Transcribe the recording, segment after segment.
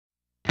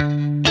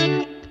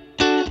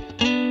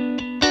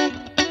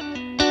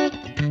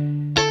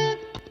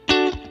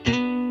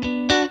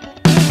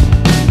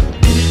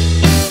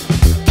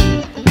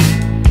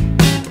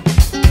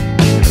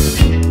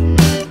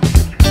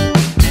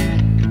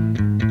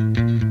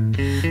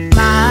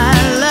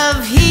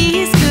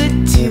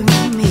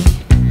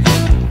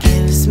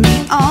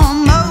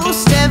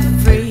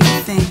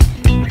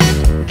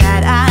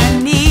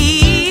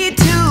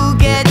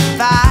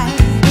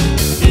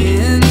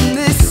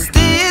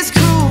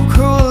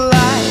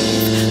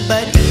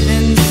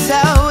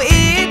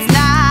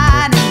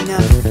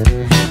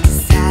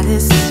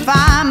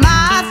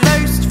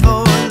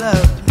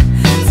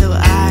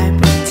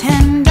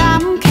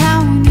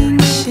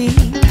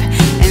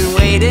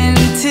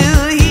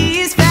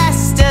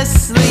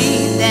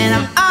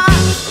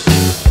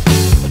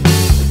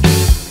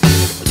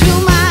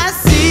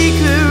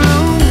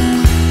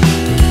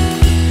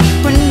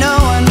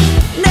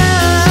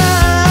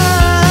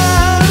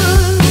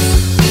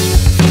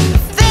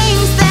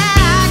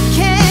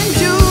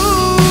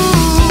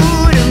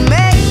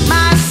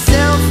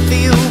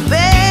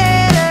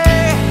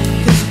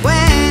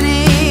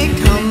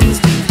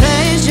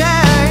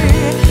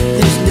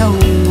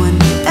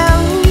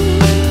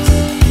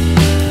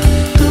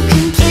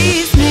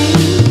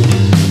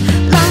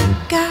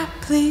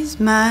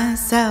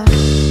myself.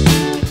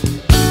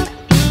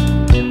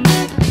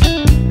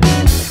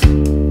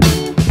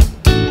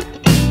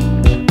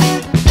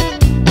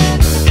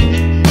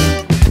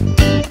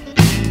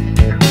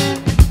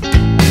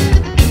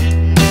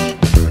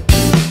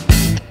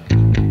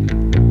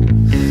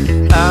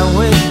 I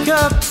wake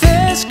up,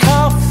 there's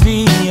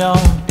coffee on.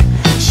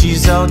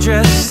 She's all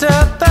dressed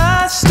up,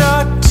 I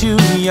start to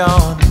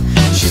yawn.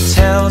 She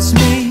tells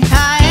me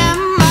I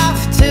am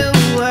off to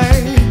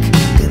work.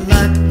 Good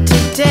luck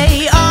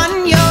today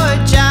on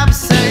your job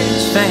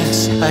search.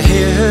 thanks. I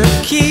hear her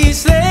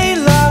keys, they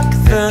lock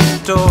the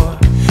door.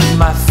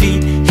 My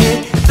feet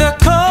hit the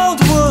cold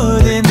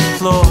wooden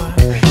floor.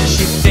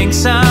 She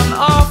thinks I'm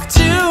off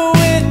to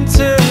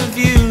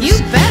interviews. You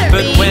better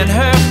But be. when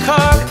her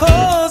car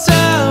pulls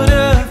out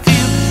of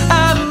view,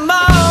 I'm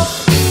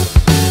off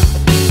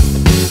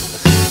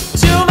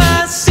to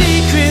my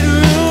secret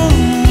room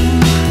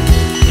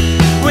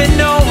where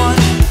no one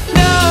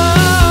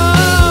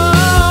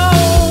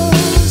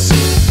knows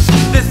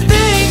the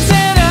things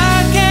that I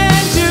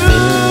can do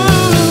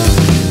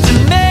to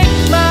make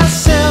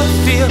myself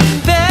feel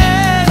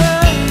better.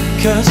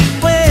 'Cause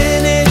when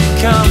it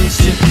comes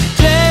to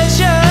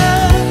pleasure,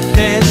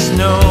 there's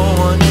no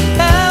one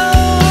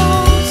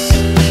else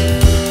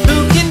who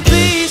can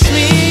please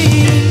me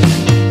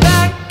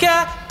like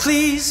I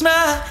please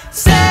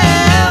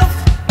myself.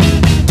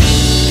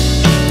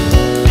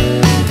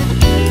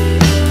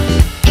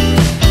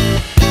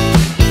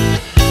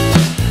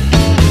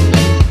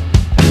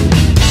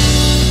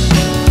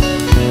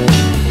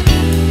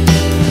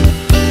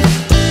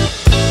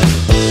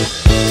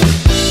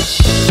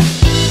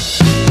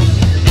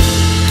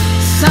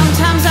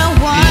 Sometimes I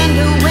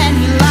wonder when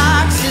he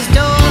locks his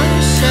door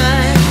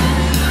shut.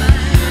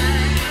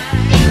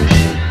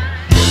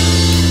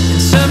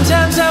 And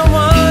sometimes I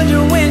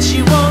wonder when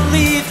she won't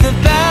leave the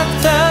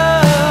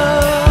bathtub.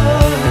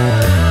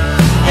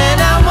 And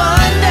I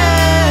wonder,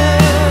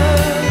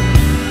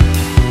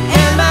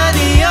 am I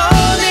the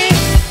only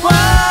one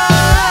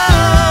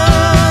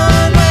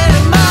when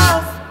I'm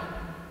off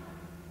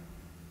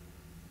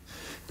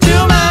to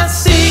my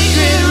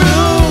secret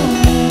room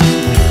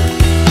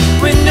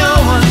when no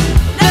one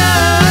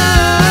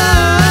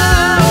knows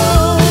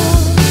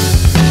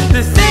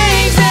the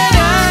things that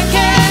I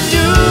can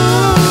do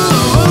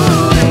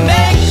to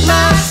make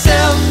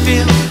myself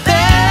feel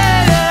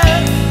better.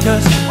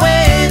 'Cause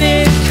when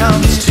it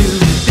comes to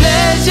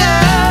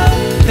pleasure,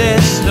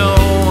 there's no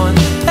one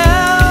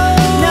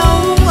else. No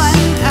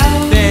one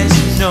else, There's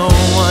no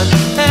one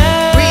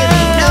else.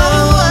 really no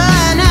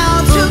one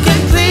else Who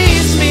can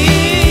please me?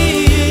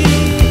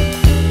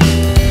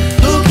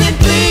 Who can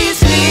please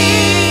me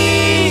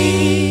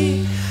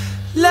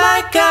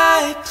like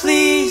I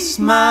please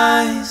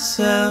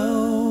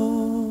myself?